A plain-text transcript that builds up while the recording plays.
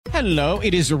Hello,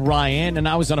 it is Ryan, and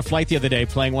I was on a flight the other day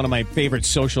playing one of my favorite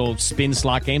social spin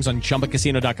slot games on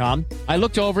ChumbaCasino.com. I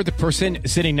looked over at the person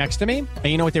sitting next to me, and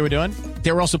you know what they were doing?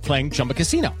 They were also playing Chumba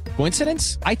Casino.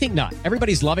 Coincidence? I think not.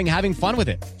 Everybody's loving having fun with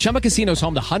it. Chumba Casino is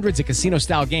home to hundreds of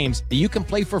casino-style games that you can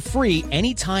play for free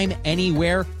anytime,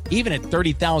 anywhere, even at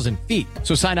 30,000 feet.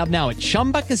 So sign up now at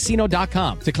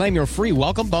ChumbaCasino.com to claim your free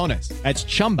welcome bonus. That's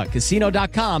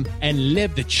ChumbaCasino.com and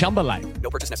live the Chumba life.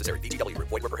 No purchase necessary. VGW.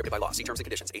 Void where prohibited by law. See terms and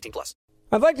conditions. 18+.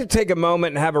 I'd like to take a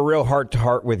moment and have a real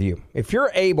heart-to-heart with you. If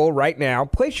you're able right now,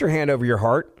 place your hand over your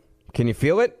heart. Can you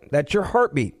feel it? That's your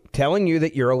heartbeat telling you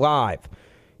that you're alive.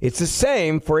 It's the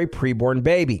same for a preborn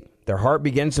baby. Their heart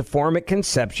begins to form at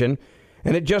conception,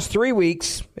 and at just 3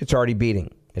 weeks, it's already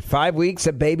beating. At 5 weeks,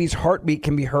 a baby's heartbeat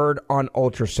can be heard on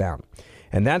ultrasound.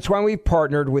 And that's why we've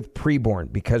partnered with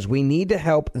Preborn, because we need to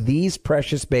help these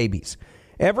precious babies.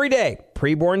 Every day,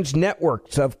 Preborn's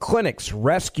networks of clinics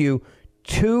rescue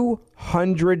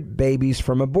 200 babies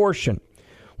from abortion.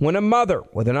 When a mother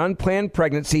with an unplanned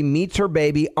pregnancy meets her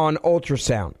baby on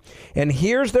ultrasound and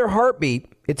hears their heartbeat,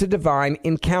 it's a divine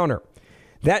encounter.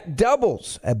 That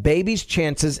doubles a baby's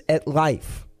chances at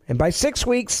life. And by 6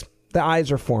 weeks, the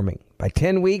eyes are forming. By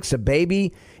 10 weeks, a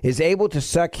baby is able to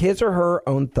suck his or her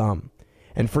own thumb.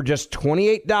 And for just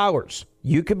 $28,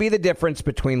 you could be the difference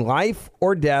between life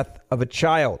or death of a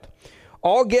child.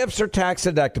 All gifts are tax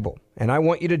deductible, and I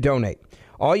want you to donate.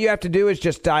 All you have to do is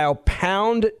just dial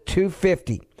pound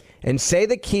 250 and say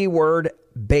the keyword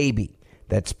baby.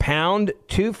 That's pound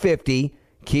 250,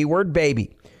 keyword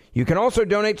baby. You can also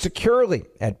donate securely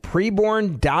at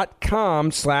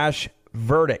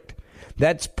preborn.com/verdict.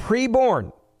 That's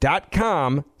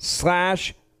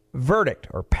preborn.com/verdict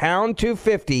or pound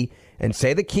 250 and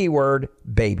say the keyword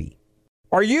baby.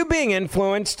 Are you being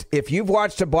influenced? If you've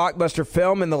watched a blockbuster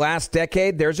film in the last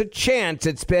decade, there's a chance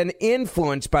it's been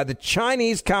influenced by the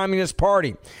Chinese Communist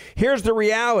Party. Here's the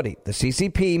reality. The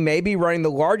CCP may be running the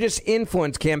largest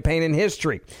influence campaign in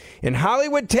history. In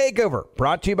Hollywood Takeover,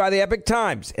 brought to you by the Epoch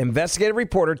Times, investigative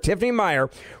reporter Tiffany Meyer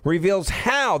reveals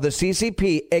how the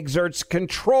CCP exerts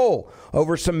control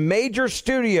over some major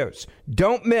studios.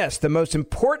 Don't miss the most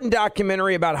important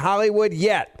documentary about Hollywood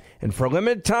yet. And for a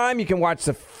limited time, you can watch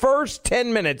the first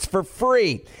 10 minutes for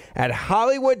free at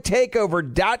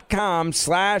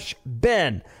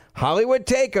HollywoodTakeover.com/Ben.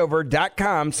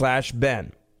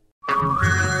 HollywoodTakeover.com/Ben.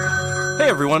 Hey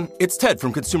everyone, it's Ted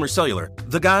from Consumer Cellular,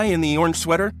 the guy in the orange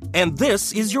sweater, and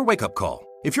this is your wake-up call.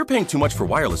 If you're paying too much for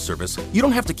wireless service, you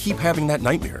don't have to keep having that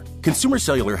nightmare. Consumer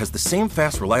Cellular has the same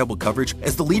fast, reliable coverage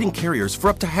as the leading carriers for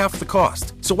up to half the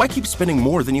cost. So why keep spending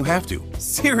more than you have to?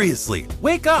 Seriously,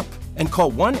 wake up and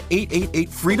call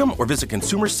 1-888-FREEDOM or visit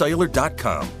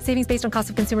consumercellular.com. Savings based on cost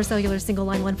of Consumer Cellular single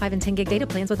line 1, 5, and 10 gig data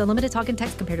plans with unlimited talk and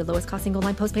text compared to lowest cost single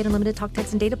line postpaid unlimited talk,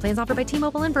 text, and data plans offered by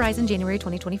T-Mobile and Verizon January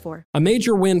 2024. A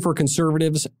major win for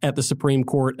conservatives at the Supreme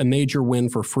Court, a major win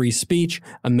for free speech,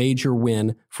 a major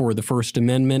win for the First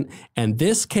Amendment. And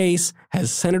this case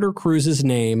has Senator Cruz's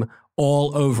name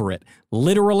all over it.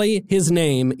 Literally, his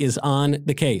name is on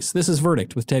the case. This is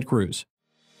Verdict with Ted Cruz.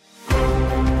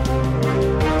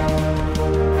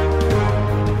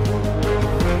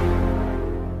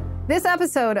 This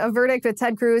episode of Verdict with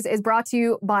Ted Cruz is brought to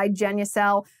you by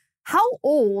Genucel. How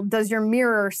old does your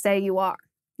mirror say you are?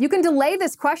 You can delay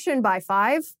this question by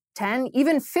 5, 10,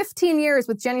 even 15 years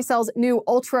with Genucel's new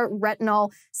Ultra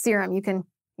Retinol Serum. You can,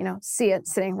 see it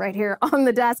sitting right here on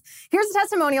the desk. Here's a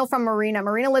testimonial from Marina.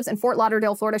 Marina lives in Fort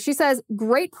Lauderdale, Florida. She says,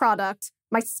 great product.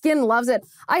 My skin loves it.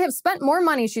 I have spent more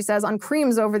money, she says, on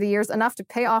creams over the years, enough to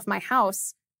pay off my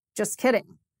house. Just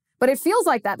kidding. But it feels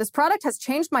like that. This product has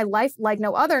changed my life like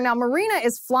no other. Now, Marina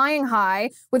is flying high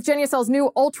with Genucel's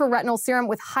new Ultra Retinol Serum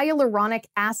with hyaluronic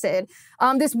acid.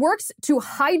 This works to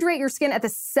hydrate your skin at the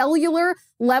cellular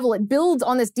level. It builds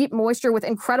on this deep moisture with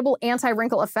incredible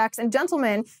anti-wrinkle effects. And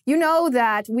gentlemen, you know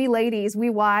that we ladies,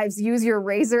 we wives, use your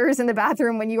razors in the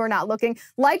bathroom when you are not looking.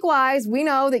 Likewise, we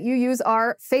know that you use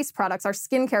our face products, our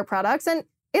skincare products, and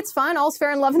it's fine. All's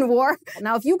fair in love and war.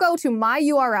 Now, if you go to my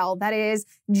URL, that is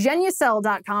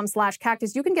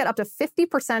Genucel.com/cactus, you can get up to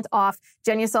 50% off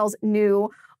Genucel's new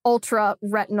Ultra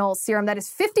Retinol Serum. That is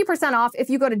 50% off if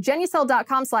you go to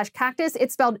Genucel.com/cactus.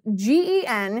 It's spelled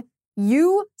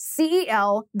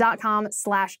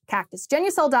GENUCEL.com/cactus.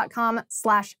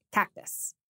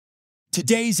 Genucel.com/cactus.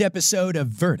 Today's episode of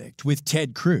Verdict with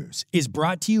Ted Cruz is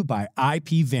brought to you by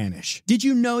IPVanish. Did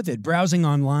you know that browsing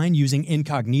online using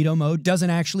incognito mode doesn't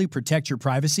actually protect your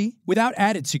privacy? Without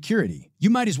added security, you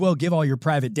might as well give all your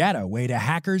private data away to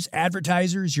hackers,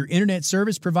 advertisers, your internet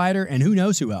service provider, and who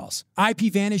knows who else.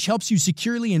 IPVanish helps you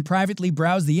securely and privately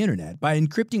browse the internet by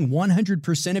encrypting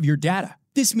 100% of your data.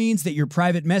 This means that your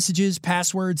private messages,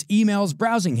 passwords, emails,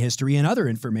 browsing history, and other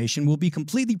information will be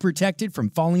completely protected from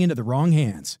falling into the wrong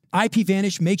hands.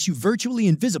 IPVanish makes you virtually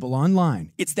invisible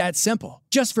online. It's that simple.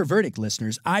 Just for Verdict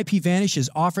listeners, IPVanish is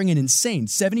offering an insane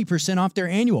 70% off their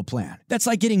annual plan. That's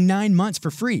like getting 9 months for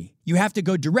free. You have to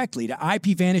go directly to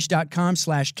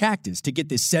ipvanish.com/cactus to get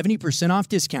this 70% off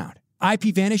discount.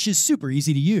 IPVanish is super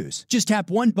easy to use. Just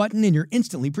tap one button and you're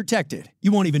instantly protected.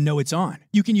 You won't even know it's on.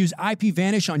 You can use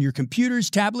IPVanish on your computers,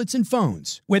 tablets, and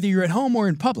phones. Whether you're at home or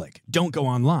in public, don't go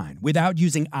online without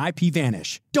using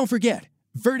IPVanish. Don't forget,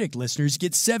 Verdict listeners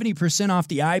get 70% off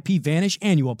the IPVanish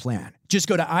annual plan. Just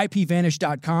go to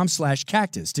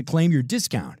ipvanish.com/cactus to claim your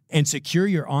discount and secure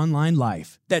your online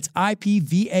life. That's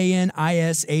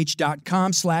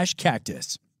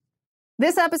ipvanish.com/cactus.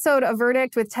 This episode of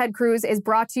Verdict with Ted Cruz is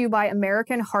brought to you by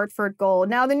American Hartford Gold.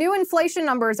 Now, the new inflation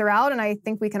numbers are out, and I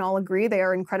think we can all agree they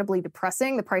are incredibly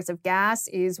depressing. The price of gas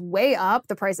is way up.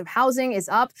 The price of housing is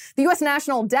up. The U.S.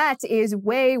 national debt is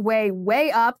way, way, way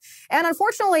up. And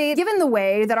unfortunately, given the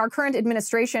way that our current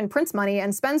administration prints money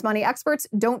and spends money, experts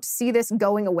don't see this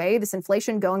going away, this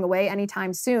inflation going away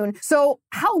anytime soon. So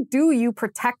how do you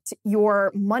protect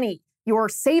your money, your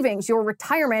savings, your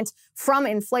retirement from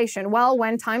inflation? Well,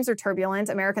 when times are turbulent,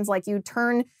 Americans like you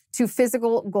turn to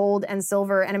physical gold and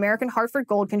silver, and American Hartford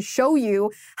Gold can show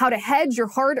you how to hedge your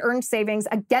hard-earned savings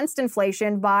against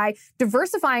inflation by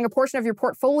diversifying a portion of your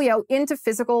portfolio into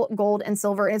physical gold and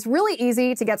silver. And it's really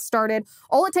easy to get started.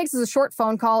 All it takes is a short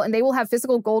phone call, and they will have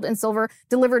physical gold and silver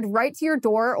delivered right to your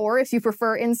door, or if you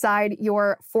prefer, inside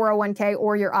your 401k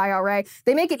or your IRA.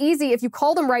 They make it easy. If you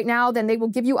call them right now, then they will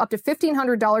give you up to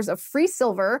 $1,500 of free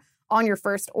silver on your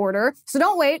first order. So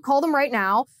don't wait. Call them right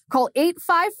now. Call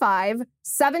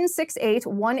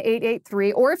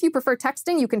 855-768-1883. Or if you prefer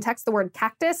texting, you can text the word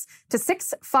cactus to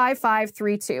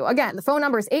 65532. Again, the phone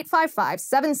number is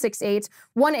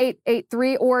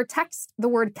 855-768-1883, or text the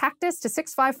word cactus to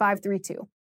 65532.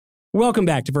 Welcome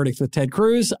back to Verdict with Ted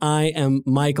Cruz. I am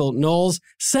Michael Knowles.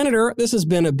 Senator, this has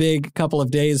been a big couple of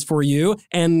days for you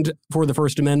and for the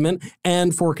First Amendment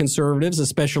and for conservatives,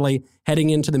 especially heading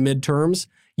into the midterms.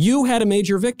 You had a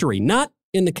major victory, not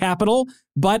in the Capitol,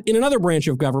 but in another branch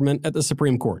of government at the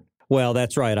Supreme Court. Well,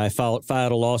 that's right. I filed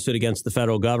a lawsuit against the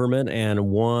federal government and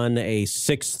won a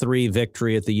 6-3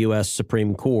 victory at the U.S.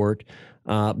 Supreme Court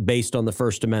based on the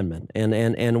First Amendment.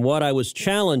 And what I was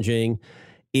challenging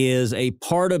is a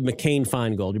part of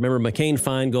McCain-Feingold. Remember,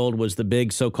 McCain-Feingold was the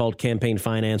big so-called campaign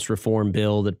finance reform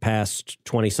bill that passed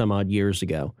 20-some-odd years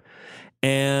ago.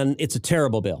 And it's a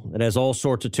terrible bill. It has all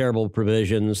sorts of terrible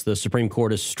provisions. The Supreme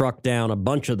Court has struck down a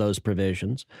bunch of those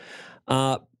provisions.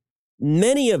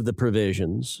 Many of the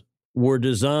provisions were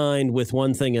designed with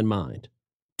one thing in mind,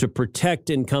 to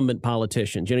protect incumbent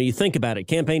politicians. You know, you think about it,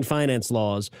 campaign finance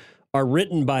laws are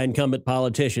written by incumbent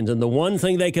politicians, and the one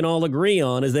thing they can all agree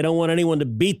on is they don't want anyone to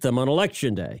beat them on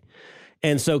Election Day.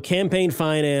 And so campaign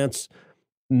finance,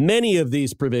 many of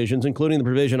these provisions, including the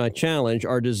provision I challenge,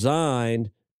 are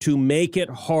designed to make it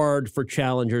hard for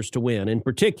challengers to win. In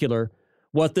particular,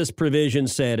 what this provision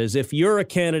said is if you're a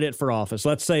candidate for office,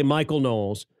 let's say Michael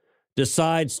Knowles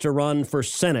decides to run for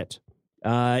Senate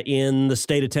in the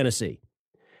state of Tennessee,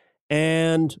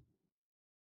 and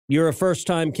you're a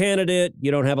first-time candidate,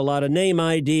 you don't have a lot of name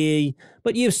ID,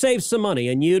 but you've saved some money,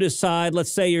 and you decide,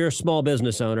 let's say you're a small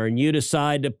business owner, and you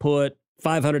decide to put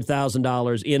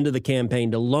 $500,000 into the campaign,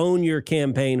 to loan your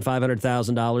campaign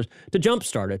 $500,000 to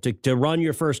jumpstart it, to run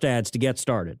your first ads, to get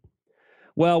started.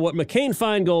 Well, what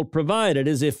McCain-Feingold provided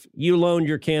is if you loaned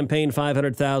your campaign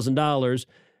 $500,000,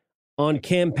 on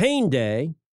campaign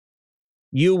day,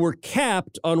 you were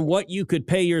capped on what you could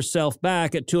pay yourself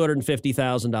back at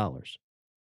 $250,000.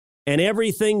 And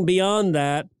everything beyond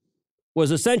that was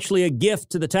essentially a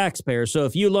gift to the taxpayer. So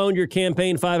if you loaned your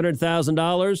campaign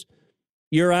 $500,000,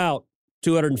 you're out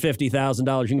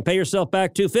 $250,000. You can pay yourself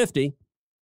back $250,000,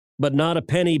 but not a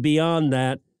penny beyond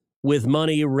that with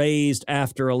money raised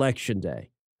after Election Day.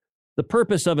 The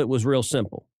purpose of it was real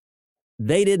simple.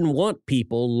 They didn't want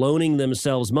people loaning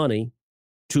themselves money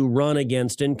to run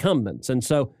against incumbents. And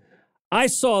so I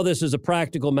saw this as a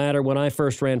practical matter when I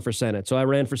first ran for Senate. So I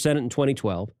ran for Senate in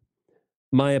 2012.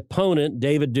 My opponent,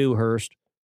 David Dewhurst,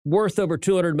 worth over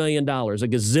 $200 million, a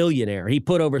gazillionaire. He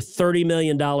put over $30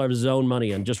 million of his own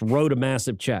money in, just wrote a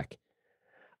massive check.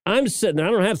 I'm sitting there,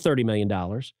 I don't have $30 million.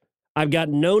 I've got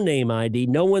no name ID.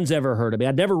 No one's ever heard of me.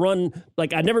 I'd never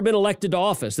been elected to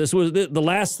office. This was the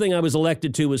last thing I was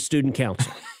elected to was student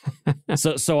council.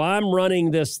 So I'm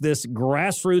running this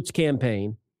grassroots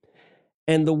campaign.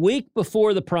 And the week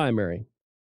before the primary,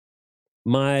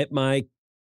 my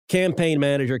campaign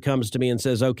manager comes to me and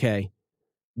says, okay,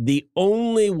 the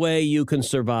only way you can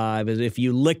survive is if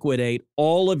you liquidate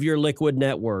all of your liquid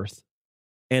net worth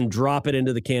and drop it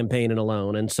into the campaign and a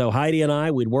loan. And so Heidi and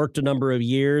I, we'd worked a number of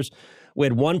years. We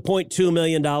had $1.2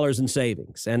 million in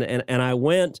savings. And I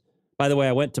went, by the way,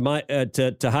 I went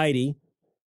to Heidi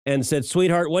and said,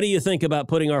 sweetheart, what do you think about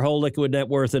putting our whole liquid net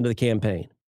worth into the campaign?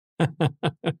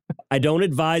 I don't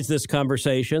advise this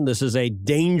conversation. This is a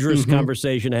dangerous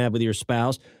conversation to have with your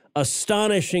spouse.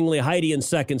 Astonishingly, Heidi in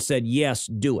seconds said, yes,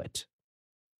 do it.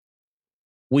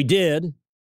 We did.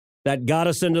 That got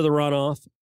us into the runoff,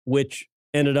 which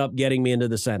ended up getting me into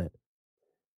the Senate.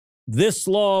 This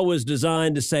law was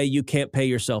designed to say you can't pay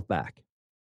yourself back.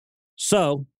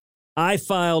 So I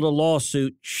filed a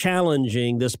lawsuit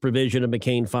challenging this provision of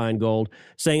McCain-Feingold,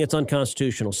 saying it's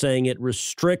unconstitutional, saying it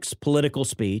restricts political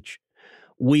speech.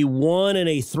 We won in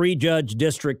a 3-judge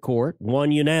district court,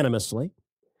 won unanimously.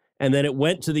 And then it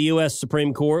went to the U.S.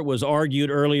 Supreme Court, was argued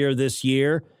earlier this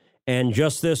year. And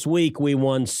just this week, we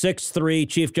won 6-3.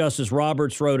 Chief Justice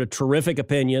Roberts wrote a terrific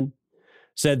opinion,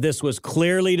 said this was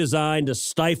clearly designed to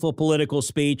stifle political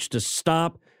speech, to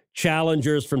stop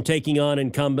challengers from taking on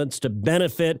incumbents, to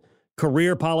benefit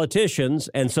career politicians.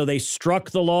 And so they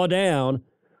struck the law down,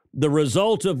 the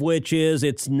result of which is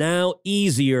it's now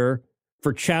easier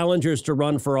for challengers to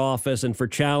run for office and for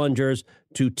challengers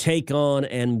to take on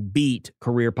and beat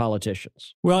career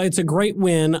politicians. Well, it's a great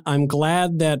win. I'm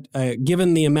glad that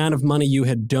given the amount of money you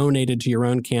had donated to your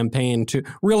own campaign to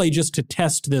really just to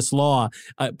test this law,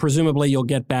 presumably you'll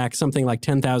get back something like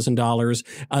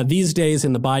 $10,000. These days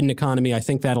in the Biden economy, I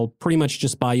think that'll pretty much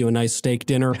just buy you a nice steak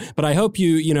dinner. But I hope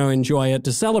you enjoy it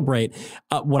to celebrate.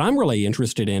 What I'm really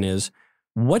interested in is,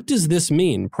 what does this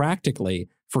mean practically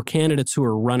for candidates who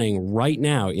are running right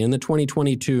now in the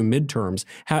 2022 midterms?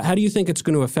 How do you think it's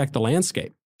going to affect the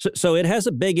landscape? So it has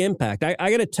a big impact. I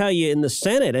got to tell you, in the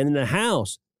Senate and in the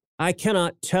House, I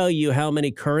cannot tell you how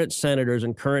many current senators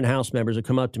and current House members have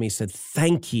come up to me and said,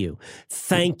 thank you.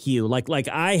 Like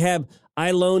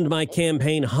I loaned my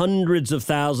campaign hundreds of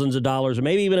thousands of dollars, or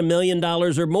maybe even $1 million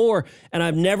or more, and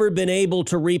I've never been able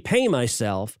to repay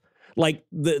myself. Like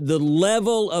the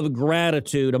level of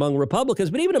gratitude among Republicans,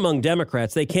 but even among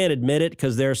Democrats, they can't admit it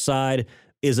because their side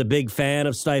is a big fan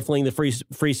of stifling the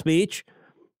free speech.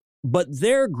 But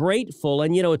they're grateful.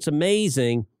 And, it's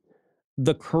amazing.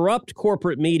 The corrupt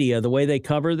corporate media, the way they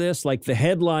cover this, like the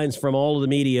headlines from all of the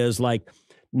media is like,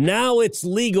 now it's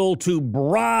legal to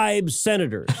bribe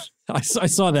senators. I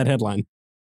saw that headline.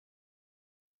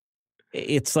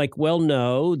 It's like, well,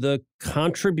 no, the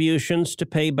contributions to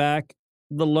pay back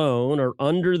the loan are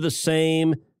under the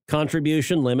same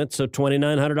contribution limit, so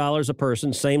 $2,900 a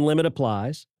person, same limit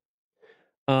applies.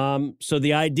 So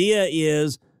the idea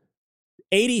is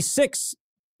 86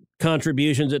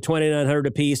 contributions at $2,900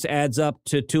 apiece adds up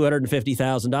to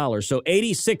 $250,000. So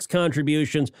 86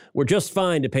 contributions were just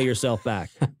fine to pay yourself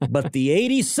back. But the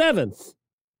 87th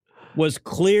was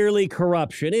clearly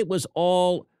corruption. It was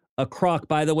all a crock.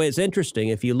 By the way, it's interesting.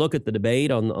 If you look at the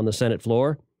debate on the Senate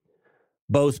floor,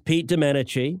 both Pete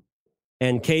Domenici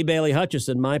and Kay Bailey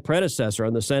Hutchison, my predecessor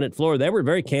on the Senate floor, they were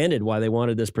very candid why they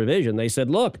wanted this provision. They said,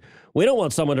 look, we don't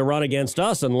want someone to run against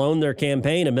us and loan their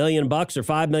campaign $1 million or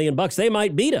 $5 million. They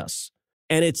might beat us.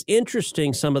 And it's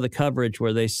interesting, some of the coverage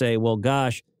where they say, well,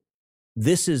 gosh,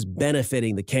 this is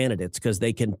benefiting the candidates because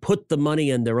they can put the money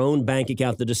in their own bank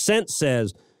account. The dissent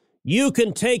says you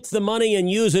can take the money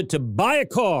and use it to buy a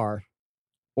car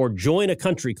or join a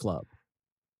country club.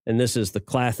 And this is the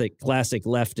classic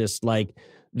leftist, like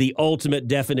the ultimate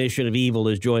definition of evil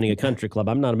is joining a country club.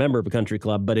 I'm not a member of a country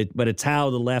club, but it's how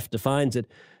the left defines it.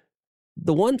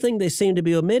 The one thing they seem to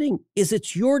be omitting is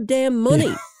it's your damn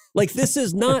money. Like, this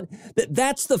is not,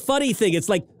 that's the funny thing. It's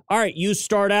like, all right, you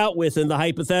start out with, in the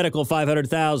hypothetical,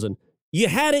 $500,000. You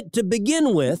had it to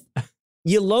begin with.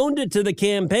 You loaned it to the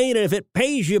campaign, and if it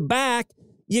pays you back,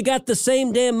 you got the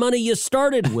same damn money you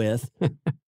started with.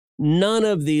 None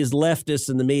of these leftists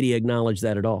in the media acknowledge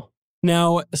that at all.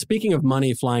 Now, speaking of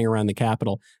money flying around the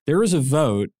Capitol, there is a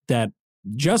vote that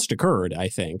just occurred, I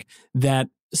think, that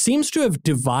seems to have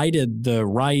divided the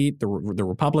right, the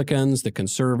Republicans, the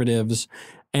conservatives,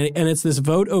 and it's this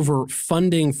vote over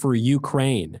funding for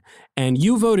Ukraine. And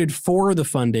you voted for the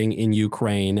funding in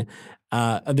Ukraine.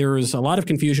 There is a lot of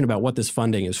confusion about what this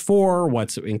funding is for,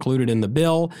 what's included in the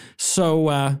bill. So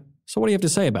what do you have to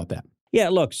say about that? Yeah,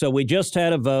 look, so we just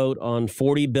had a vote on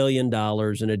 $40 billion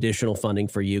in additional funding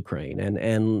for Ukraine.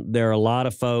 And there are a lot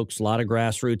of folks, a lot of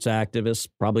grassroots activists,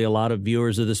 probably a lot of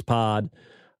viewers of this pod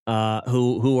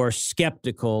who are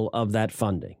skeptical of that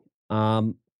funding.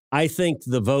 I think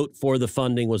the vote for the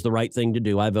funding was the right thing to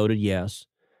do. I voted yes.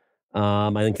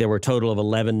 I think there were a total of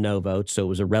 11 no votes, so it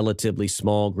was a relatively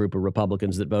small group of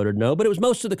Republicans that voted no, but it was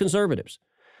most of the conservatives.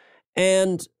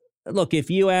 And look, if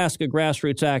you ask a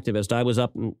grassroots activist, I was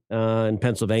up in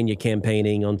Pennsylvania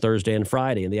campaigning on Thursday and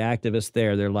Friday, and the activists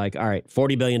there, they're like, all right,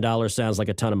 $40 billion sounds like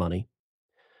a ton of money.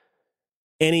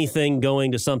 Anything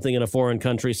going to something in a foreign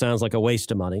country sounds like a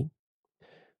waste of money.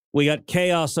 We got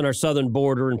chaos on our southern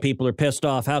border, and people are pissed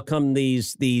off. How come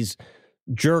these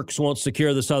jerks won't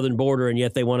secure the southern border, and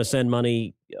yet they want to send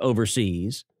money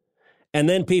overseas? And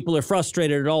then people are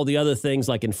frustrated at all the other things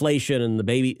like inflation and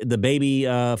the baby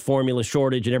formula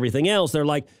shortage and everything else. They're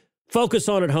like, focus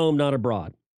on at home, not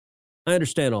abroad. I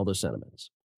understand all the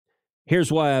sentiments.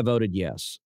 Here's why I voted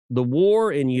yes. The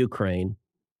war in Ukraine,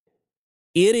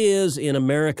 it is in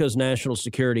America's national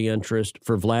security interest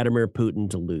for Vladimir Putin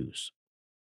to lose.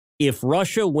 If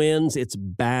Russia wins, it's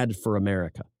bad for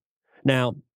America.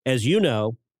 Now, as you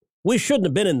know, we shouldn't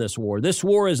have been in this war. This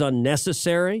war is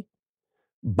unnecessary.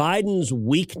 Biden's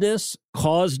weakness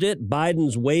caused it.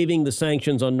 Biden's waiving the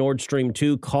sanctions on Nord Stream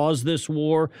 2 caused this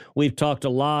war. We've talked a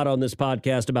lot on this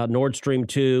podcast about Nord Stream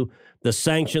 2, the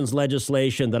sanctions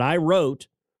legislation that I wrote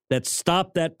that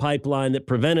stopped that pipeline that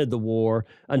prevented the war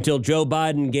until Joe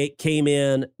Biden came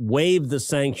in, waived the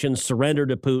sanctions, surrendered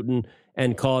to Putin,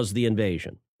 and caused the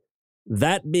invasion.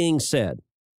 That being said,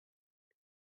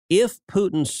 if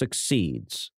Putin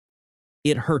succeeds,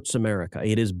 it hurts America.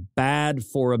 It is bad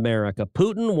for America.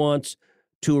 Putin wants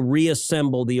to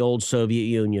reassemble the old Soviet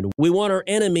Union. We want our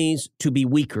enemies to be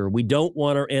weaker. We don't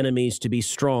want our enemies to be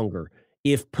stronger.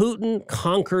 If Putin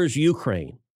conquers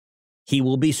Ukraine, he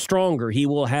will be stronger. He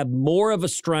will have more of a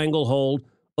stranglehold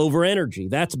over energy.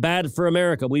 That's bad for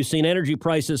America. We've seen energy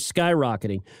prices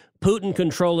skyrocketing. Putin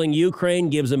controlling Ukraine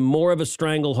gives him more of a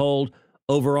stranglehold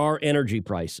over our energy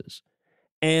prices.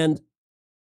 And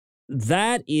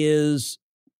that is,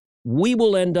 we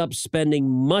will end up spending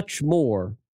much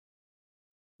more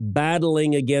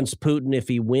battling against Putin if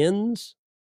he wins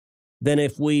than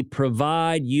if we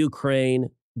provide Ukraine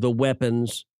the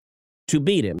weapons to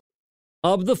beat him.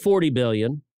 Of the $40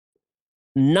 billion,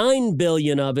 $9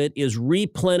 billion of it is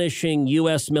replenishing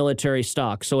U.S. military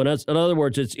stock. So in other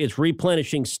words, it's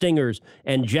replenishing Stingers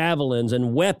and Javelins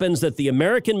and weapons that the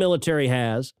American military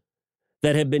has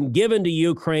that have been given to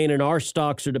Ukraine, and our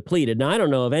stocks are depleted. Now, I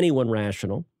don't know of anyone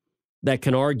rational that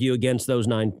can argue against those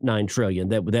 $9 trillion,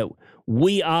 that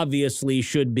we obviously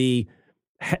should be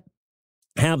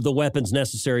have the weapons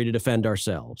necessary to defend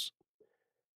ourselves.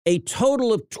 A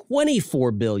total of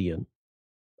 $24 billion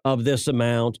of this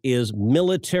amount is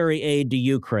military aid to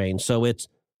Ukraine. So it's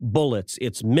bullets,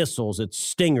 it's missiles, it's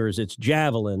Stingers, it's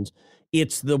Javelins.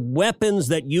 It's the weapons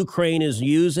that Ukraine is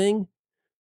using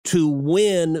to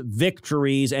win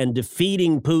victories and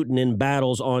defeating Putin in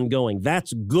battles ongoing.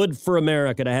 That's good for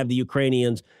America to have the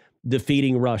Ukrainians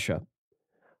defeating Russia.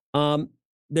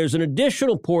 There's an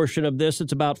additional portion of this.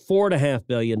 It's about $4.5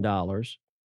 billion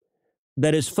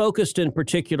that is focused in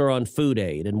particular on food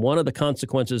aid. And one of the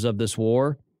consequences of this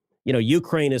war, you know,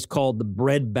 Ukraine is called the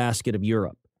breadbasket of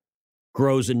Europe,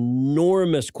 grows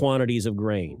enormous quantities of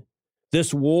grain.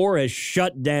 This war has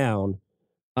shut down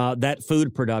that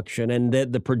food production, and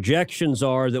the projections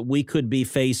are that we could be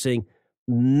facing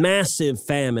massive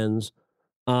famines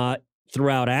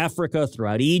throughout Africa,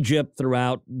 throughout Egypt,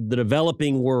 throughout the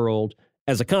developing world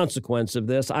as a consequence of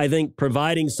this. I think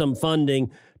providing some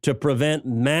funding to prevent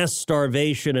mass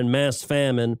starvation and mass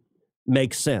famine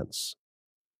makes sense.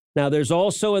 Now, there's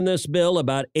also in this bill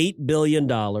about $8 billion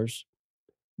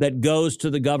that goes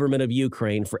to the government of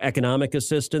Ukraine for economic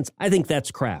assistance. I think that's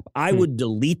crap. I would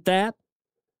delete that.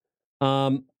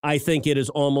 I think it is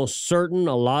almost certain,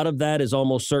 a lot of that is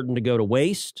almost certain to go to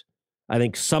waste. I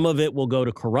think some of it will go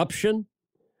to corruption.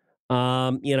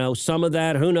 Some of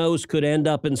that, who knows, could end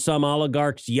up in some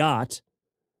oligarch's yacht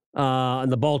in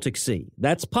the Baltic Sea.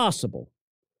 That's possible.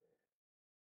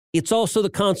 It's also the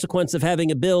consequence of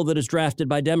having a bill that is drafted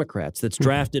by Democrats, that's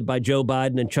drafted by Joe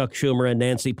Biden and Chuck Schumer and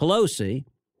Nancy Pelosi.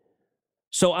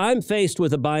 So I'm faced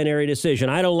with a binary decision.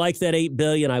 I don't like that $8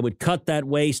 billion. I would cut that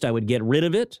waste. I would get rid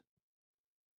of it.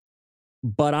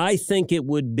 But I think it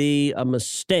would be a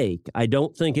mistake. I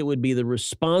don't think it would be the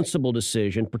responsible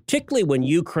decision, particularly when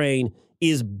Ukraine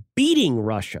is beating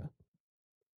Russia,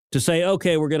 to say,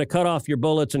 okay, we're going to cut off your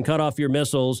bullets and cut off your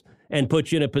missiles and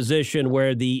put you in a position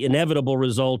where the inevitable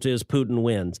result is Putin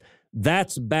wins.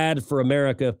 That's bad for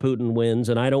America if Putin wins,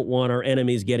 and I don't want our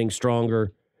enemies getting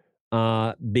stronger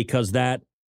because that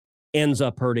ends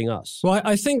up hurting us. Well,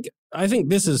 I think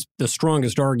this is the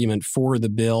strongest argument for the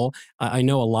bill. I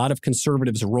know a lot of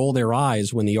conservatives roll their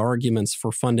eyes when the arguments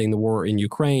for funding the war in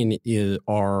Ukraine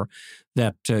are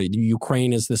that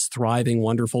Ukraine is this thriving,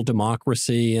 wonderful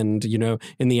democracy. And,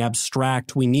 in the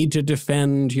abstract, we need to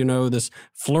defend, this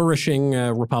flourishing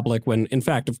republic when, in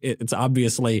fact, it's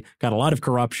obviously got a lot of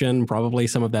corruption. Probably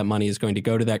some of that money is going to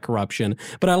go to that corruption.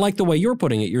 But I like the way you're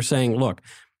putting it. You're saying, look,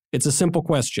 it's a simple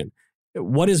question.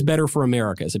 What is better for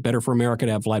America? Is it better for America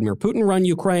to have Vladimir Putin run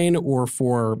Ukraine or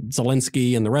for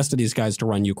Zelensky and the rest of these guys to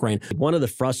run Ukraine? One of the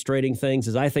frustrating things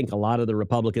is I think a lot of the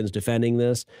Republicans defending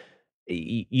this,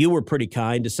 you were pretty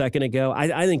kind a second ago.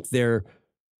 I think they're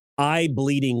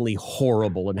eye-bleedingly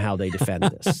horrible in how they defend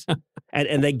this.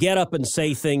 And they get up and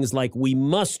say things like, we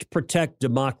must protect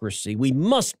democracy. We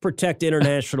must protect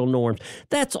international norms.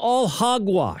 That's all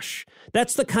hogwash.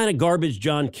 That's the kind of garbage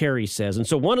John Kerry says. And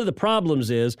so one of the problems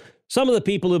is some of the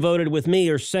people who voted with me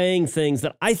are saying things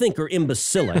that I think are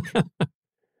imbecilic.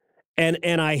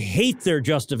 and I hate their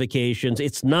justifications.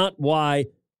 It's not why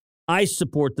I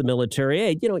support the military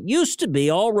aid. It used to be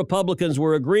all Republicans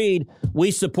were agreed,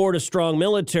 we support a strong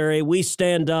military, we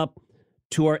stand up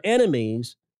to our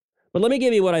enemies. But let me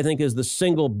give you what I think is the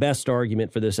single best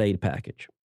argument for this aid package.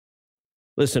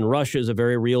 Listen, Russia is a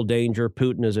very real danger.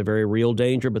 Putin is a very real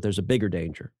danger, but there's a bigger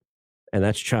danger, and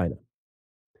that's China.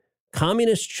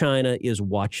 Communist China is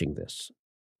watching this.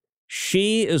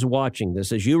 She is watching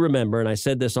this, as you remember, and I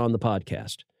said this on the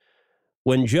podcast.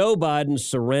 When Joe Biden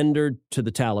surrendered to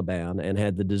the Taliban and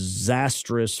had the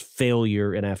disastrous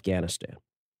failure in Afghanistan,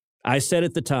 I said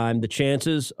at the time the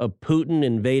chances of Putin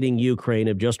invading Ukraine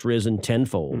have just risen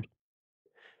tenfold.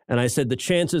 And I said the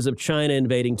chances of China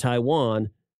invading Taiwan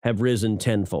have risen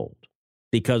tenfold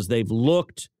because they've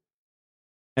looked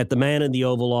at the man in the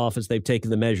Oval Office. They've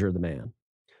taken the measure of the man.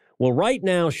 Well, right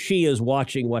now, she is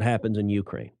watching what happens in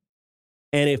Ukraine.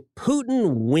 And if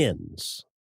Putin wins,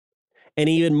 and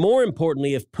even more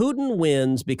importantly, if Putin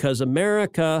wins because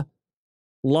America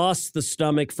lost the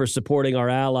stomach for supporting our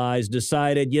allies,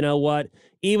 decided, you know what,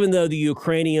 even though the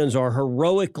Ukrainians are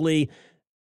heroically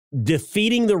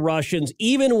defeating the Russians,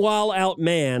 even while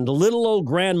outmanned, little old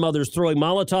grandmothers throwing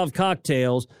Molotov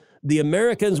cocktails, the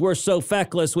Americans were so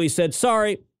feckless, we said,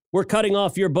 sorry, we're cutting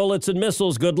off your bullets and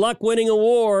missiles. Good luck winning a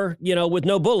war, with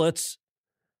no bullets.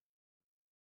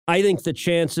 I think the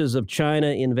chances of China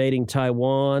invading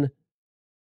Taiwan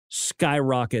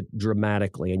skyrocket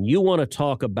dramatically. And you want to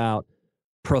talk about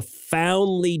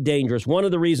profoundly dangerous. One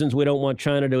of the reasons we don't want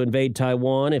China to invade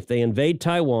Taiwan, if they invade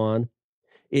Taiwan,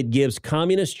 it gives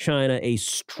communist China a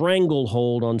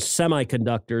stranglehold on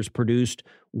semiconductors produced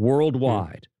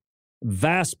worldwide.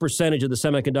 Vast percentage of the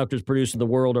semiconductors produced in the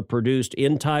world are produced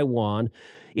in Taiwan.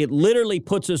 It literally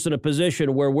puts us in a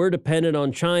position where we're dependent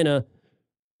on China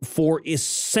for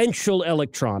essential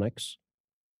electronics.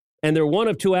 And there are one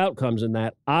of two outcomes in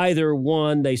that. Either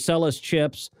one, they sell us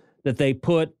chips that they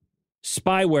put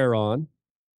spyware on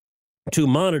to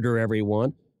monitor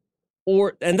everyone,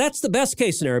 and that's the best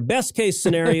case scenario. Best case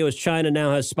scenario is China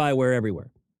now has spyware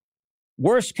everywhere.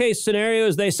 Worst case scenario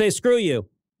is they say, screw you,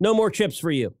 no more chips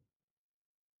for you.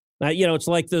 It's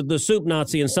like the soup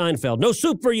Nazi in Seinfeld. No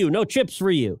soup for you, no chips for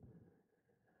you.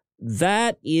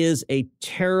 That is a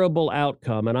terrible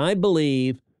outcome. And I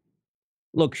believe,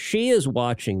 look, she is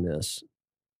watching this.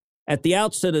 At the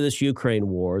outset of this Ukraine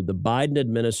war, the Biden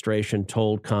administration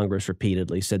told Congress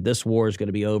repeatedly, said this war is going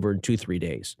to be over in 2-3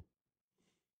 days.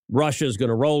 Russia is going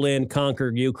to roll in,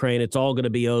 conquer Ukraine. It's all going to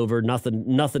be over.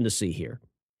 Nothing to see here.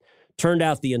 Turned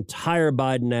out the entire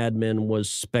Biden admin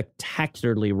was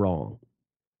spectacularly wrong.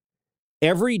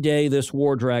 Every day this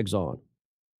war drags on,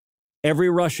 every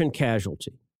Russian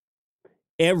casualty,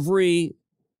 every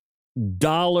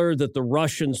dollar that the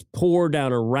Russians pour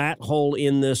down a rat hole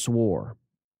in this war,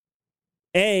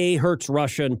 A, hurts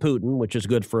Russia and Putin, which is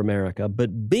good for America,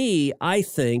 but B, I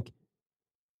think,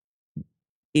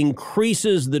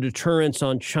 increases the deterrence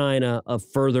on China of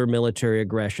further military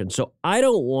aggression. So I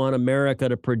don't want America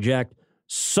to project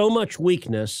so much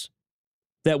weakness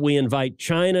that we invite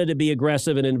China to be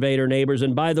aggressive and invade our neighbors.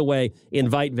 And by the way,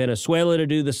 invite Venezuela to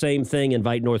do the same thing,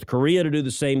 invite North Korea to do the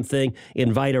same thing,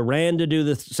 invite Iran to do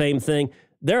the same thing.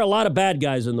 There are a lot of bad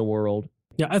guys in the world.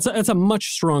 Yeah, it's a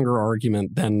much stronger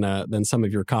argument than some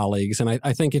of your colleagues. And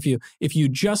I think if you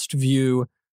just view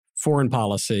foreign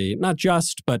policy, not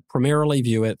just, but primarily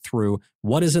view it through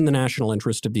what is in the national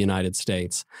interest of the United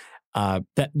States,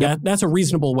 that's a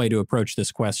reasonable way to approach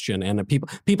this question. And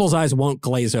people's eyes won't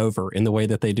glaze over in the way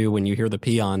that they do when you hear the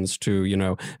paeans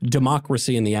to,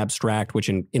 democracy in the abstract, which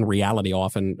in reality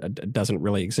often doesn't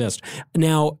really exist.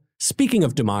 Now, Speaking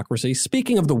of democracy,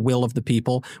 speaking of the will of the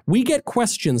people, we get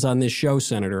questions on this show,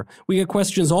 Senator. We get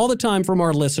questions all the time from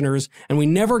our listeners, and we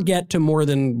never get to more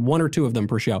than one or two of them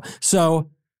per show. So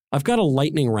I've got a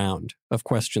lightning round of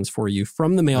questions for you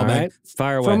from the mailbag. All right,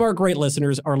 fire away. From our great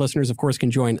listeners. Our listeners, of course, can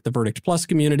join the Verdict Plus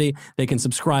community. They can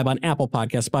subscribe on Apple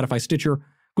Podcasts, Spotify, Stitcher,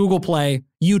 Google Play,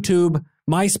 YouTube,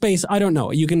 MySpace. I don't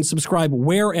know. You can subscribe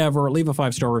wherever. Leave a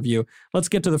 5-star review. Let's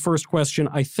get to the first question.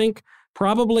 I think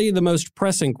probably the most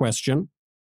pressing question.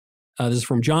 This is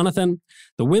from Jonathan.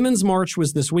 The Women's March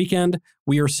was this weekend.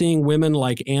 We are seeing women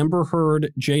like Amber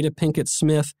Heard, Jada Pinkett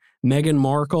Smith, Meghan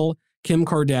Markle, Kim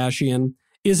Kardashian.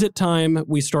 Is it time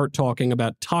we start talking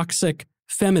about toxic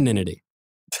femininity?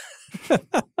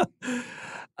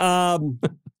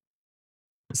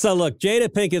 So look, Jada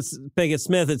Pinkett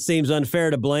Smith, it seems unfair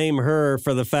to blame her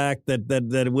for the fact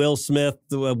that Will Smith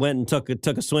went and took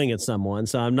a swing at someone.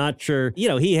 So I'm not sure,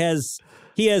 he has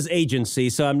agency,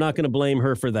 so I'm not going to blame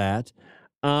her for that.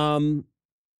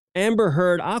 Amber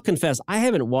Heard, I'll confess, I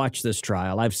haven't watched this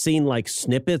trial. I've seen like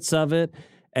snippets of it,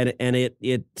 and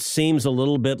it seems a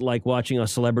little bit like watching a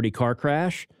celebrity car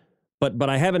crash, but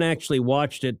I haven't actually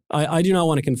watched it. I do not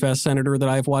want to confess, Senator, that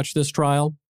I've watched this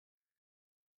trial.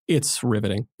 It's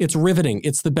riveting. It's riveting.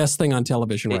 It's the best thing on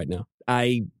television right now.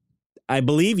 I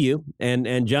believe you.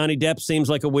 And Johnny Depp seems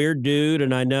like a weird dude.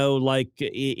 And I know, like,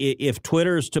 if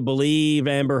Twitter's to believe,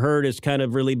 Amber Heard is kind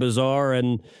of really bizarre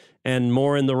and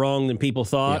more in the wrong than people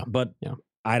thought.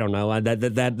 I don't know.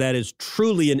 That is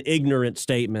truly an ignorant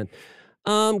statement.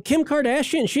 Kim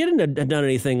Kardashian, she hadn't done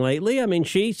anything lately. I mean,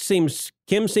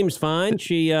 Kim seems fine.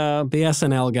 She the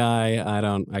SNL guy, I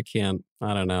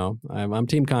don't know. I'm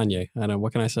Team Kanye.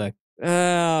 What can I say?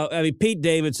 Pete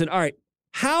Davidson. All right.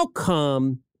 How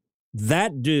come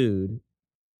that dude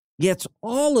gets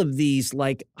all of these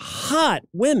like hot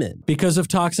women? Because of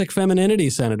toxic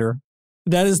femininity, Senator.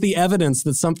 That is the evidence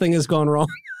that something has gone wrong.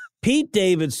 Pete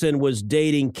Davidson was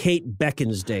dating Kate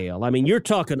Beckinsale. I mean, you're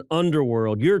talking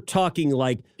underworld. You're talking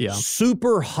like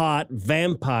super hot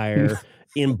vampire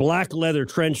in black leather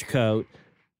trench coat.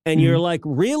 And you're like,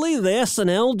 really? The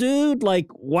SNL dude? Like,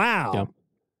 wow.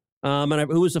 Yeah.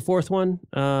 Who was the fourth one?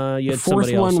 You had the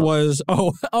fourth one was,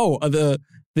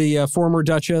 the former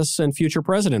Duchess and future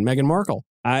president, Meghan Markle.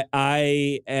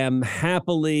 I am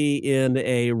happily in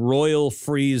a royal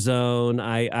free zone.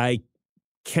 I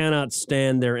cannot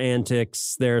stand their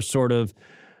antics. They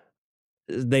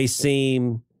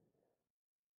seem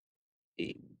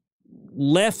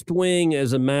left-wing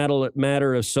as a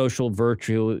matter of social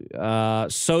virtue,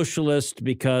 socialist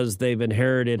because they've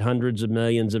inherited hundreds of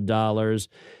millions of dollars,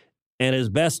 and as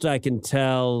best I can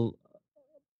tell,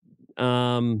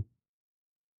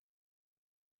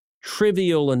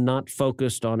 trivial and not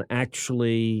focused on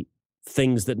actually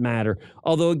things that matter.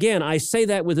 Although, again, I say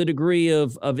that with a degree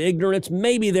of ignorance.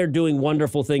 Maybe they're doing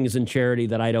wonderful things in charity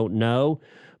that I don't know,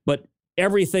 but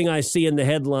everything I see in the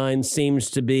headlines seems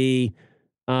to be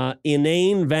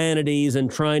inane vanities and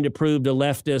trying to prove to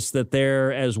leftists that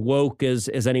they're as woke as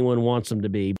anyone wants them to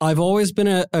be. I've always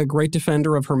been a great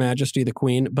defender of Her Majesty the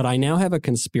Queen, but I now have a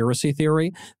conspiracy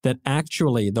theory that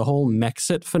actually the whole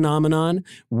Mexit phenomenon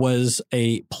was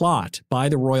a plot by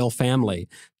the royal family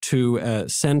to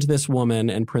send this woman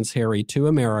and Prince Harry to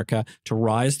America to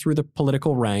rise through the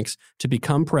political ranks, to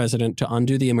become president, to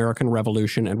undo the American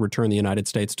Revolution and return the United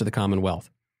States to the Commonwealth.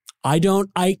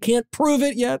 I can't prove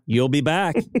it yet. You'll be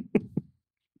back.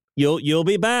 You'll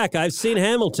be back. I've seen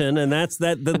Hamilton, and that's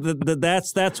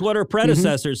what her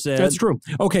predecessor said. That's true.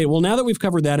 Okay, well, now that we've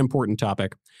covered that important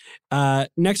topic,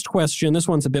 next question. This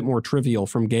one's a bit more trivial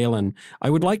from Galen.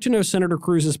 I would like to know Senator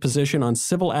Cruz's position on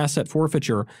civil asset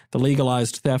forfeiture, the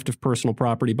legalized theft of personal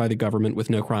property by the government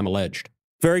with no crime alleged.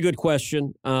 Very good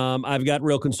question. I've got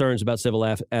real concerns about civil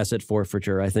asset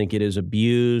forfeiture. I think it is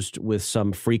abused with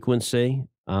some frequency.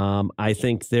 I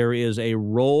think there is a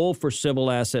role for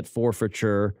civil asset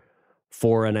forfeiture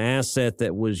for an asset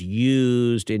that was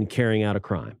used in carrying out a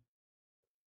crime.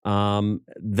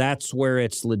 That's where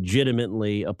it's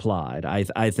legitimately applied.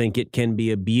 I think it can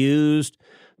be abused.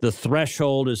 The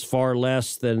threshold is far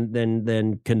less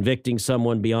than convicting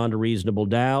someone beyond a reasonable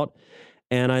doubt.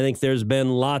 And I think there's been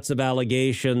lots of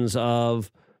allegations of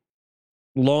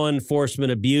law enforcement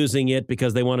abusing it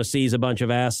because they want to seize a bunch of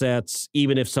assets,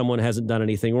 even if someone hasn't done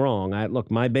anything wrong.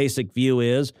 Look, my basic view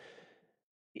is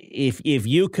if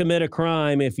you commit a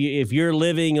crime, if you're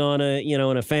living on in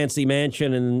a fancy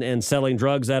mansion and selling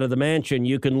drugs out of the mansion,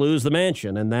 you can lose the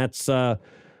mansion, and that's part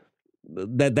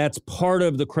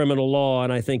of the criminal law.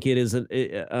 And I think it is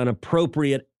an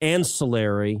appropriate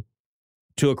ancillary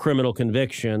to a criminal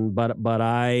conviction, but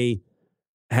I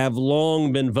have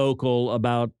long been vocal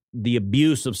about the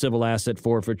abuse of civil asset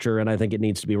forfeiture, and I think it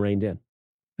needs to be reined in.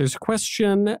 There's a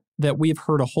question that we've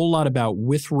heard a whole lot about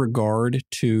with regard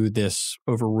to this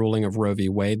overruling of Roe v.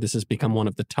 Wade. This has become one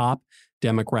of the top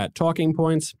Democrat talking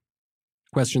points.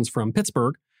 Questions from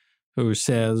Pittsburgh, who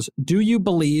says, do you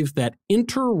believe that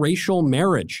interracial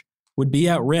marriage would be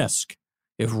at risk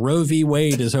if Roe v.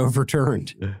 Wade is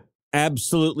overturned?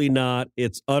 Absolutely not.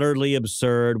 It's utterly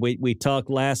absurd. We talked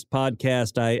last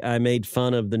podcast. I made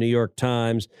fun of the New York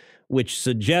Times, which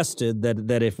suggested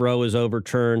that if Roe is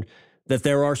overturned, that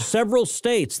there are several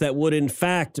states that would in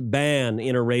fact ban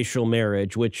interracial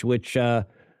marriage, which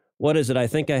what is it? I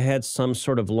think I had some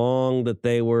sort of long that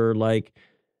they were like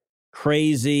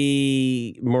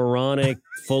crazy, moronic,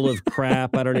 full of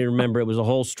crap. I don't even remember. It was a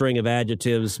whole string of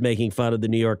adjectives making fun of the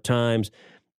New York Times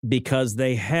because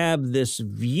they have this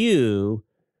view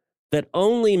that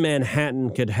only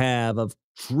Manhattan could have of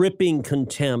dripping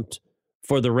contempt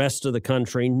for the rest of the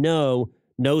country. No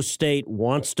state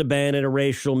wants to ban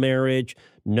interracial marriage.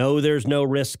 No, there's no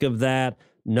risk of that.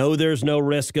 No, there's no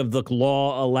risk of the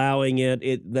law allowing it.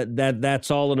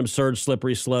 That's all an absurd,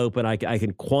 slippery slope, and I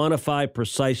can quantify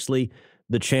precisely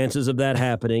the chances of that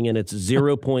happening, and it's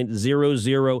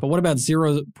 0.00. But what about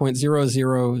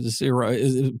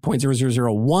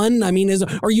 0.0001? I mean,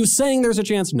 are you saying there's a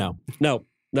chance? No,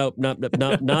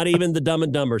 not even the Dumb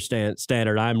and Dumber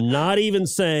standard. I'm not even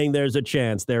saying there's a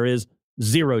chance. There is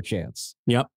zero chance.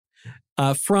 Yep.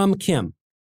 From Kim.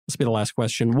 This will be the last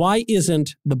question. Why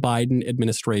isn't the Biden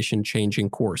administration changing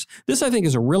course? This, I think,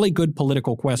 is a really good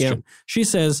political question. Yeah. She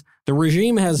says the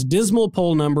regime has dismal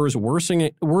poll numbers,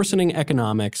 worsening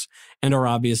economics, and are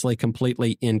obviously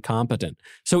completely incompetent.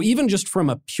 So even just from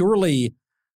a purely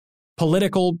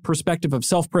political perspective of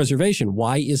self-preservation,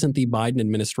 why isn't the Biden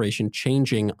administration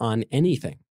changing on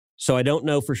anything? So I don't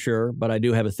know for sure, but I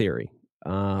do have a theory,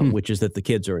 which is that the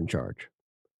kids are in charge.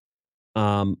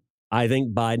 I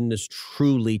think Biden is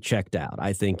truly checked out.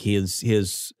 I think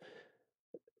his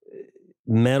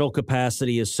mental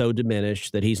capacity is so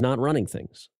diminished that he's not running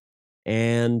things.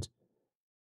 And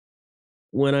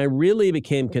when I really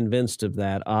became convinced of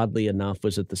that, oddly enough,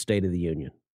 was at the State of the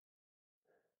Union.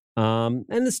 And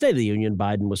the State of the Union,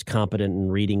 Biden was competent in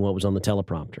reading what was on the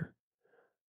teleprompter.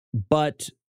 But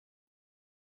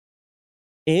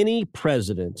any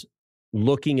president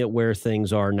looking at where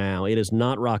things are now, it is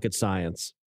not rocket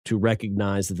science to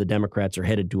recognize that the Democrats are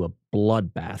headed to a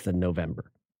bloodbath in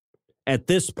November. At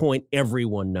this point,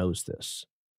 everyone knows this.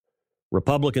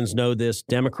 Republicans know this.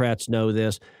 Democrats know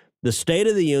this. The State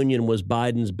of the Union was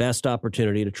Biden's best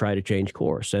opportunity to try to change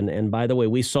course. And by the way,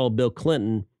 we saw Bill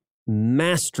Clinton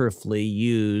masterfully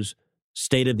use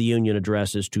State of the Union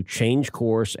addresses to change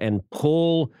course and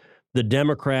pull the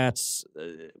Democrats'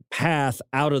 path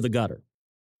out of the gutter.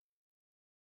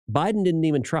 Biden didn't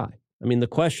even try. I mean, the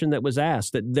question that was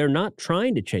asked, that they're not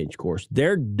trying to change course.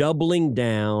 They're doubling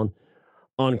down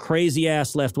on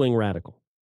crazy-ass left-wing radical.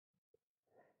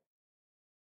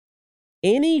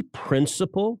 Any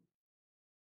principle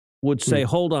would say,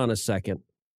 hold on a second,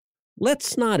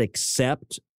 let's not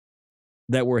accept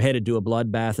that we're headed to a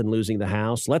bloodbath and losing the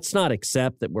House. Let's not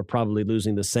accept that we're probably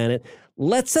losing the Senate.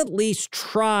 Let's at least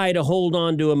try to hold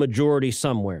on to a majority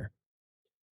somewhere.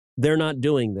 They're not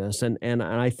doing this. And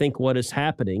I think what is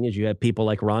happening is you have people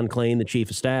like Ron Klain, the chief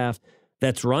of staff,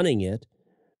 that's running it,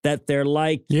 that they're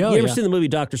like, you ever seen the movie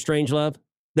Dr. Strangelove?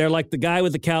 They're like the guy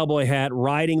with the cowboy hat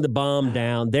riding the bomb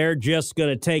down. They're just going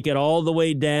to take it all the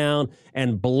way down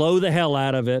and blow the hell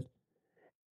out of it.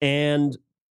 And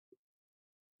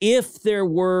if there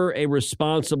were a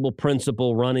responsible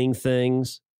principal running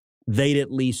things, they'd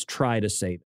at least try to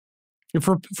save it.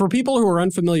 For people who are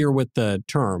unfamiliar with the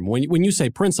term, when you say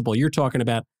principal, you're talking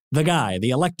about the guy, the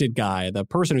elected guy, the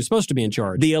person who's supposed to be in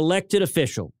charge. The elected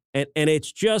official. And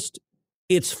it's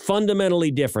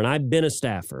fundamentally different. I've been a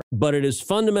staffer, but it is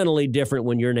fundamentally different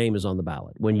when your name is on the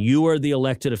ballot. When you are the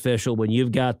elected official, when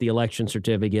you've got the election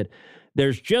certificate,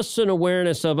 there's just an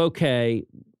awareness of, okay,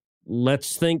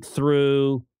 let's think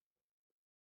through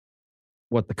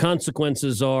what the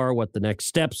consequences are, what the next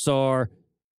steps are.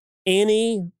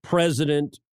 Any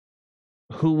president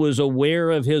who was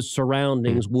aware of his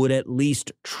surroundings would at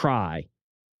least try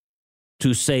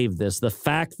to save this. The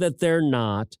fact that they're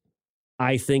not,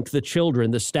 I think the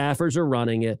children, the staffers are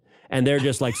running it, and they're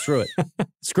just like, screw it.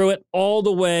 Screw it all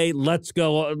the way. Let's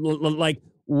go. Like,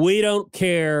 we don't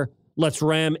care. Let's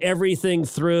ram everything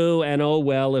through, and oh,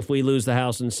 well, if we lose the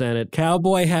House and Senate.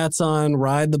 Cowboy hats on,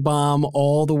 ride the bomb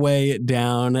all the way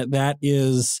down. That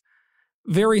is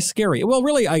very scary. Well,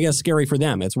 really, I guess scary for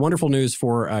them. It's wonderful news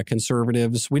for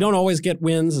conservatives. We don't always get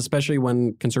wins, especially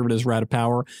when conservatives are out of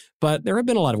power, but there have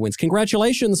been a lot of wins.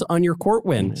 Congratulations on your court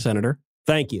win, Senator.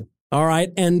 Thank you. All right.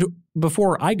 And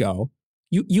before I go,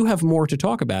 you have more to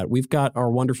talk about. We've got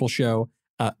our wonderful show,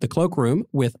 The Cloakroom,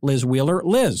 with Liz Wheeler.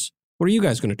 Liz, what are you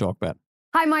guys going to talk about?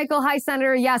 Hi, Michael. Hi,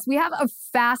 Senator. Yes, we have a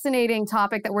fascinating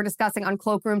topic that we're discussing on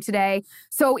Cloakroom today.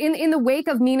 So in the wake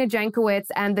of Nina Jankowicz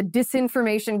and the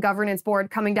Disinformation Governance Board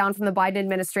coming down from the Biden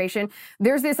administration,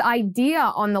 there's this idea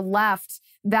on the left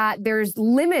that there's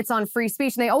limits on free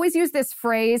speech. And they always use this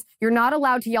phrase, you're not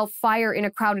allowed to yell fire in a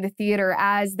crowded theater,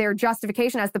 as their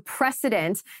justification, as the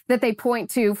precedent that they point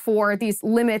to for these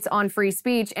limits on free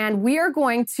speech. And we are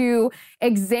going to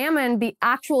examine the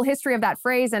actual history of that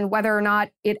phrase and whether or not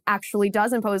it actually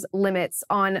does impose limits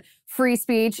on free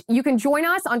speech. You can join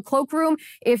us on Cloakroom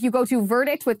if you go to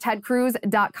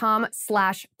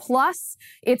verdictwithtedcruz.com/plus.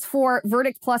 It's for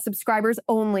Verdict Plus subscribers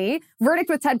only.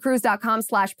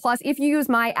 Verdictwithtedcruz.com/plus. If you use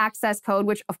my access code,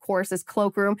 which of course is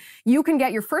Cloakroom, you can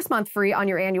get your first month free on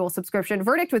your annual subscription.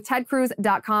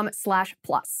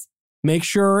 Verdictwithtedcruz.com/plus. Make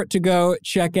sure to go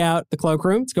check out The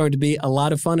Cloakroom. It's going to be a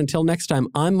lot of fun. Until next time,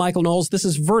 I'm Michael Knowles. This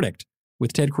is Verdict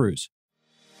with Ted Cruz.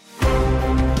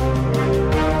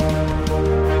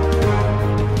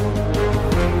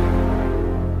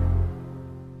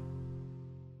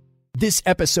 This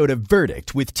episode of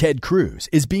Verdict with Ted Cruz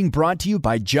is being brought to you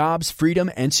by Jobs,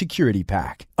 Freedom, and Security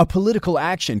PAC, a political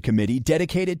action committee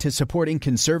dedicated to supporting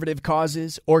conservative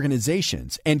causes,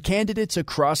 organizations, and candidates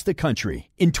across the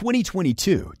country. In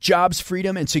 2022, Jobs,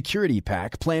 Freedom, and Security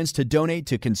PAC plans to donate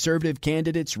to conservative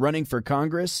candidates running for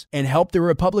Congress and help the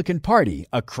Republican Party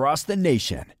across the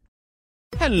nation.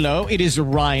 Hello, it is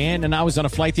Ryan, and I was on a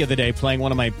flight the other day playing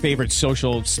one of my favorite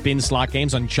social spin slot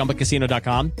games on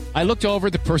ChumbaCasino.com. I looked over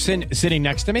at the person sitting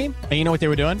next to me, and you know what they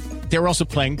were doing? They were also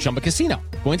playing Chumba Casino.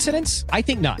 Coincidence? I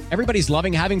think not. Everybody's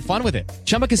loving having fun with it.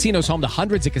 Chumba Casino is home to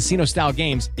hundreds of casino-style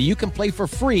games that you can play for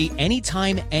free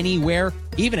anytime, anywhere,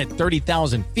 even at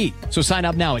 30,000 feet. So sign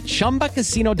up now at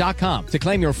ChumbaCasino.com to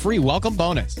claim your free welcome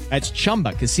bonus. That's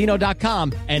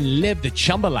ChumbaCasino.com and live the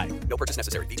Chumba life. No purchase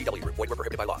necessary. VGW. Void were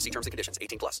prohibited by law. See terms and conditions.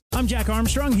 18+. I'm Jack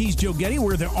Armstrong. He's Joe Getty.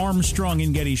 We're the Armstrong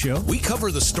and Getty Show. We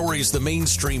cover the stories the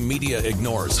mainstream media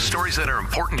ignores. Stories that are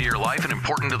important to your life and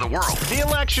important to the world. The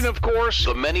election, of course.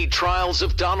 The many trials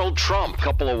of Donald Trump.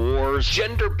 Couple of wars.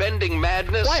 Gender-bending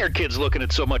madness. Why are kids looking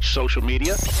at so much social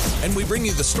media? And we bring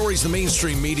you the stories the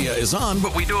mainstream media is on,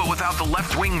 but we do it without the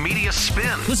left-wing media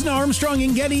spin. Listen to Armstrong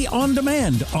and Getty on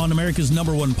demand on America's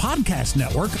 #1 podcast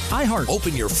network, iHeart.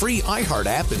 Open your free iHeart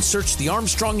app and search the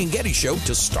Armstrong and Getty Show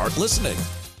to start listening.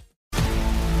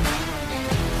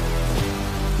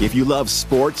 If you love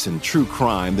sports and true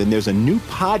crime, then there's a new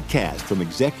podcast from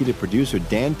executive producer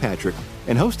Dan Patrick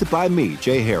and hosted by me,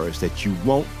 Jay Harris, that you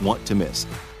won't want to miss.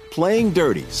 Playing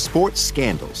Dirty: Sports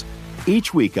Scandals.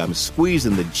 Each week, I'm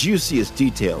squeezing the juiciest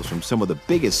details from some of the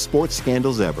biggest sports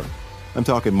scandals ever. I'm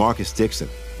talking Marcus Dixon,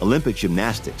 Olympic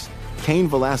gymnastics, Cain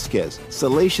Velasquez,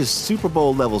 salacious Super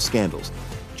Bowl-level scandals.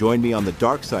 Join me on the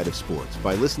dark side of sports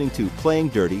by listening to Playing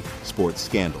Dirty: Sports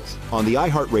Scandals on the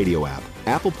iHeartRadio app,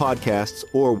 Apple Podcasts,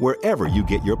 or wherever you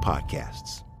get your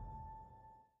podcasts.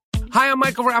 Hi, I'm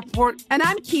Michael Rappaport. And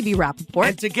I'm Kibi Rappaport.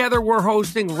 And together we're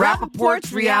hosting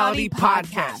Rappaport's Reality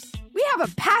Podcast. We have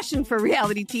a passion for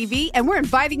reality TV, and we're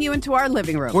inviting you into our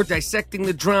living room. We're dissecting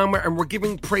the drama, and we're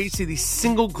giving praise to the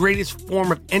single greatest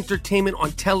form of entertainment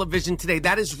on television today.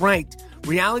 That is right.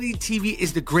 Reality TV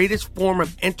is the greatest form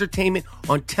of entertainment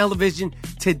on television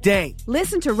today.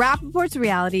 Listen to Rappaport's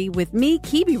Reality with me,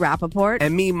 Kibi Rappaport.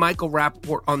 And me, Michael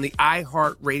Rappaport, on the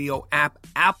iHeartRadio app,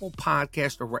 Apple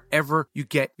Podcast, or wherever you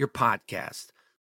get your podcast.